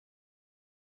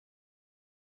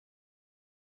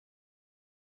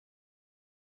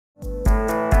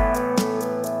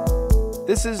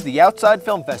This is the Outside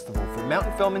Film Festival for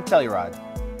Mountain Film and Telluride.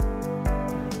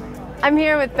 I'm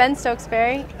here with Ben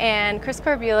Stokesbury and Chris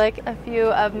Korbulik, a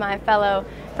few of my fellow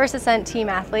First Ascent team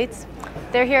athletes.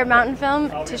 They're here at Mountain Film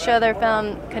to show their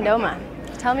film Kadoma.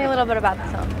 Tell me a little bit about the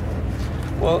film.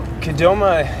 Well,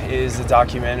 Kadoma is a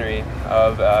documentary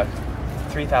of a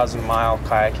 3,000-mile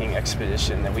kayaking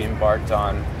expedition that we embarked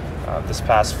on this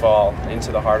past fall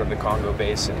into the heart of the Congo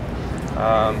Basin.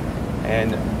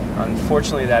 And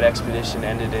unfortunately, that expedition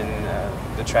ended in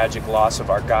the tragic loss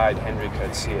of our guide, Hendri.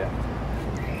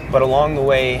 But along the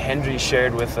way, Hendri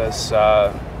shared with us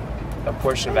a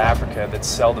portion of Africa that's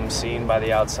seldom seen by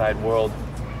the outside world,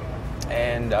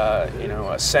 and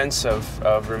a sense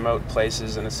of remote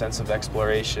places and a sense of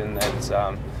exploration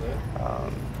that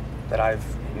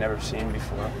I've never seen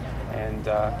before. And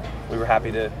we were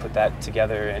happy to put that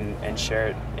together and share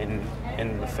it in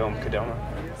the film Kadoma.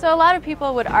 So a lot of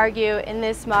people would argue in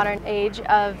this modern age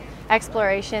of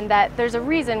exploration that there's a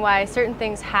reason why certain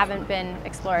things haven't been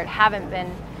explored, haven't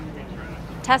been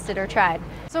tested or tried.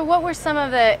 So what were some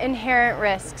of the inherent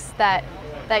risks that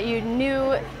you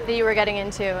knew that you were getting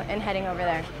into in heading over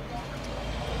there?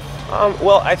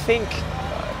 Well, I think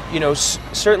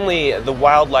certainly the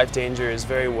wildlife danger is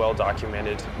very well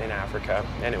documented in Africa,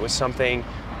 and it was something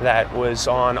that was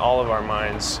on all of our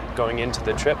minds going into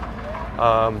the trip.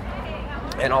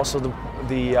 And also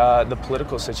the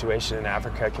political situation in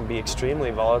Africa can be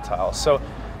extremely volatile. So,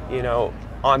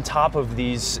 on top of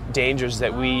these dangers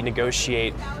that we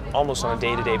negotiate almost on a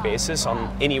day-to-day basis on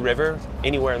any river,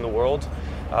 anywhere in the world,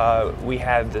 we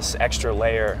had this extra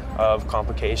layer of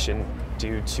complication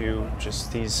due to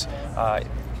just these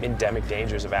endemic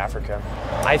dangers of Africa.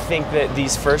 I think that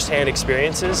these first-hand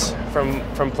experiences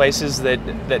from places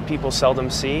that people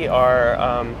seldom see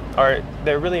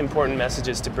they're really important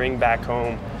messages to bring back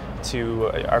home to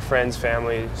our friends,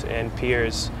 families, and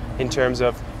peers in terms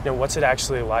of what's it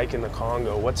actually like in the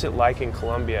Congo, what's it like in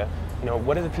Colombia,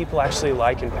 what are the people actually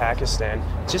like in Pakistan.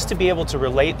 Just to be able to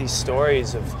relate these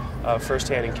stories of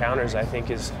first-hand encounters, I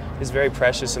think is very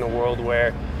precious in a world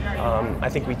where I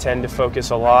think we tend to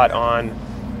focus a lot on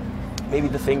maybe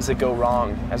the things that go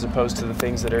wrong as opposed to the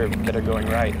things that are going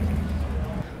right.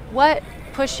 What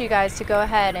pushed you guys to go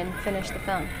ahead and finish the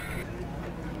film?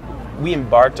 We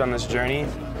embarked on this journey,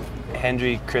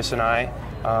 Hendri, Chris, and I,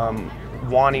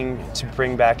 wanting to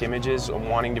bring back images,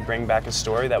 wanting to bring back a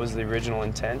story. That was the original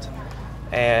intent.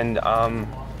 And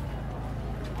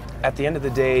at the end of the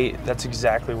day, that's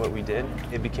exactly what we did.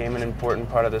 It became an important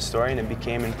part of the story, and it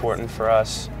became important for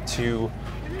us to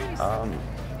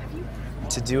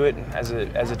do it as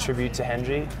a tribute to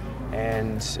Hendri,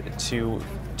 and to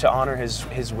honor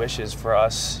his wishes for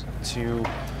us to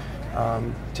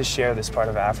share this part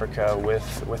of Africa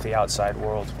with the outside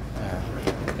world.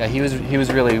 Yeah, he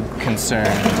was really concerned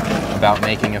about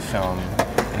making a film,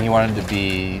 and he wanted to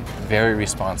be very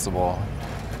responsible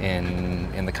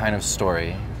in the kind of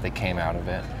story that came out of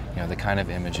it. The kind of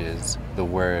images, the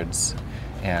words,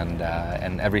 and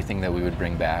everything that we would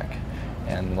bring back.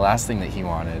 And the last thing that he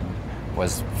wanted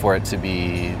was for it to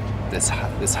be this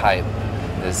hype,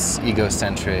 this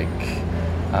egocentric,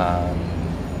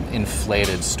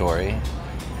 inflated story.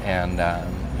 And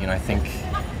I think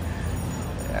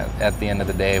at the end of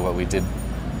the day, what we did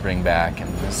bring back in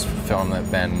this film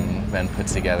that Ben put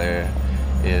together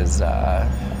is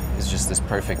just this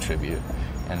perfect tribute.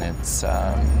 And it's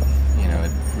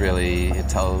it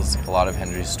tells a lot of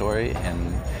Hendri's story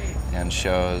and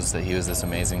shows that he was this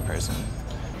amazing person.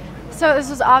 So this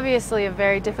was obviously a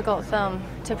very difficult film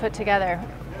to put together.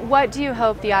 What do you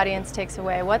hope the audience takes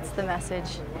away? What's the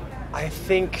message? I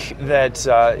think that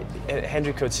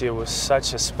Hendri Coetzee was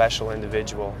such a special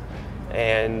individual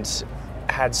and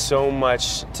had so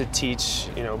much to teach,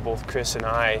 both Chris and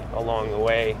I along the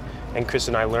way. And Chris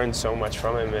and I learned so much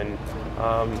from him. And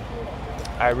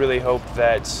I really hope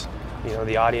that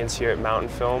the audience here at Mountain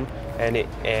Film and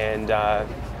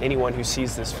anyone who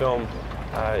sees this film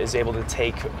is able to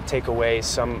take away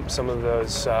some of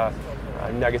those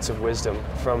nuggets of wisdom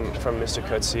from Mr.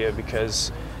 Coetzee,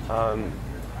 because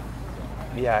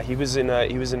he was in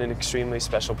an extremely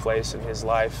special place in his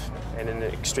life, and in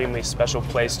an extremely special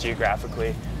place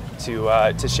geographically to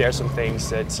share some things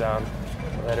that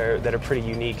are pretty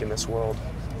unique in this world.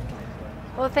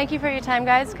 Well, thank you for your time,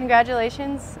 guys.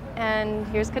 Congratulations, and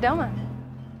here's Kadoma.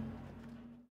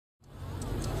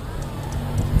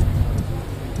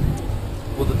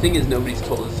 Well, the thing is, nobody's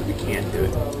told us that we can't do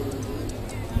it.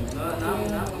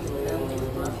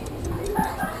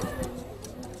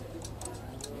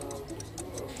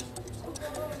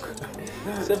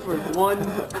 Except for one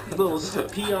little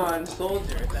peon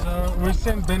soldier. So we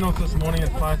sent Ben off this morning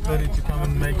at 5:30 to come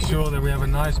and make sure that we have a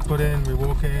nice put-in. We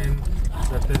walk in,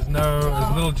 that there's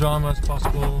as little drama as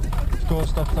possible. Of course,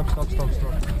 stop.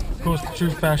 Of course, the true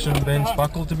fashion, Ben's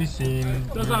buckle to be seen,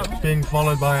 being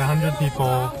followed by 100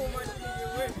 people.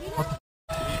 What the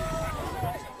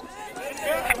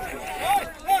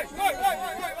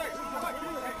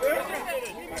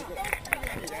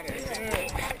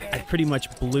pretty much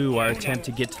blew our attempt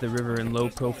to get to the river in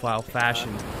low-profile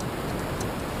fashion.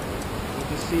 We'll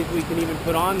just see if we can even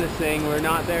put on this thing. We're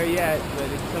not there yet, but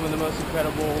it's some of the most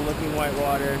incredible looking white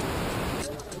water.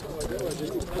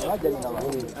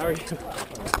 How are you?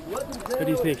 What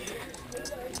do you think?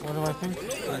 What do I think?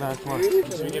 About what?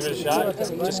 Should we give it a shot?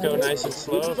 Just go nice and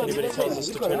slow. If anybody tells us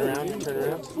to turn around, turn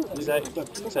around. Does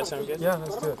that sound good? Yeah,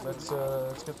 let's do it. Let's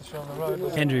get the show on the road.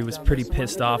 Hendri was pretty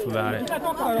pissed off about it.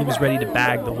 He was ready to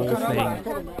bag the whole thing.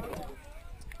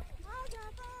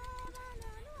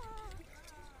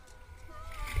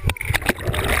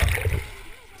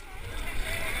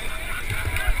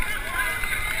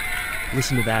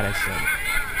 Listen to that, I said.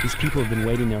 These people have been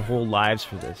waiting their whole lives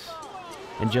for this.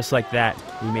 And just like that,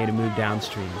 we made a move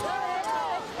downstream.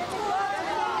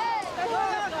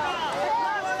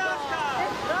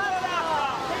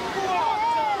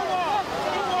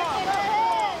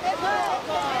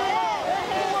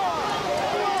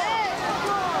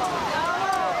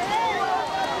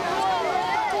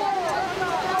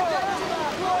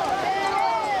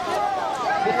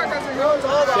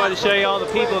 Just wanted to show you all the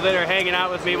people that are hanging out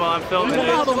with me while I'm filming it.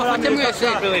 It's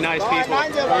really nice people.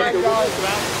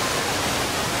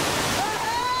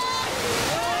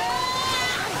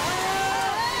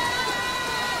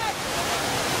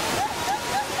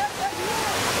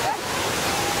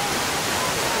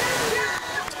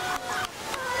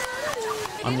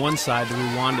 On one side, the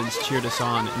Rwandans cheered us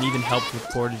on and even helped with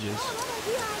portages.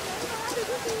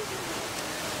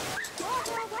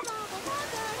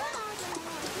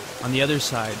 On the other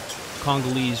side,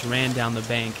 Congolese ran down the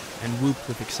bank and whooped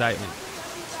with excitement.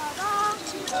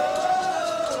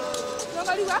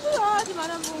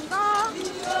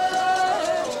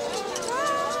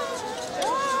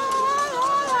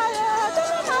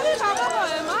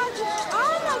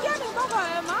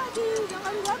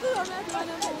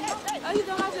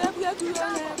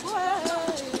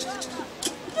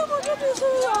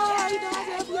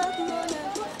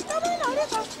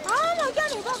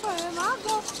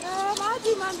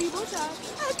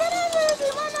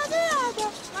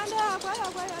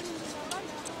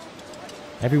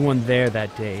 Everyone there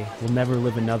that day will never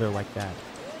live another like that.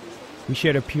 We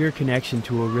shared a pure connection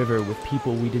to a river with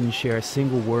people we didn't share a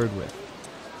single word with.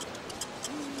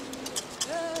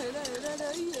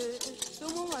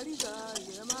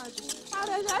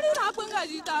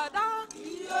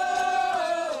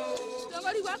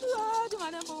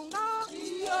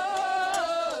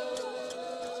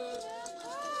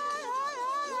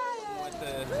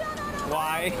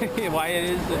 Why it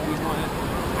is that we want to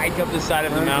hike up the side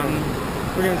of the mountain.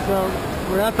 Okay, so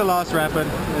we're at the last rapid.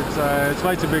 It's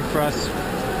way too big for us,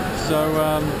 so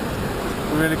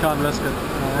we really can't risk it.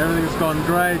 Everything's gone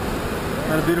great.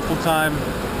 Had a beautiful time.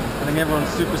 I think everyone's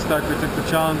super stoked we took the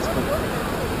chance, but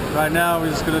right now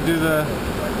we're just gonna do the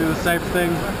safe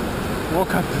thing.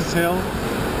 Walk up this hill,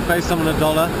 pay someone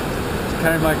 $1 to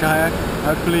carry my kayak.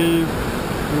 Hopefully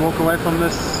we walk away from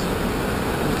this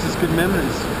with just good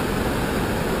memories.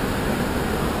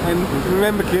 And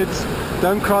remember kids,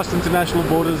 don't cross international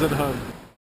borders at home.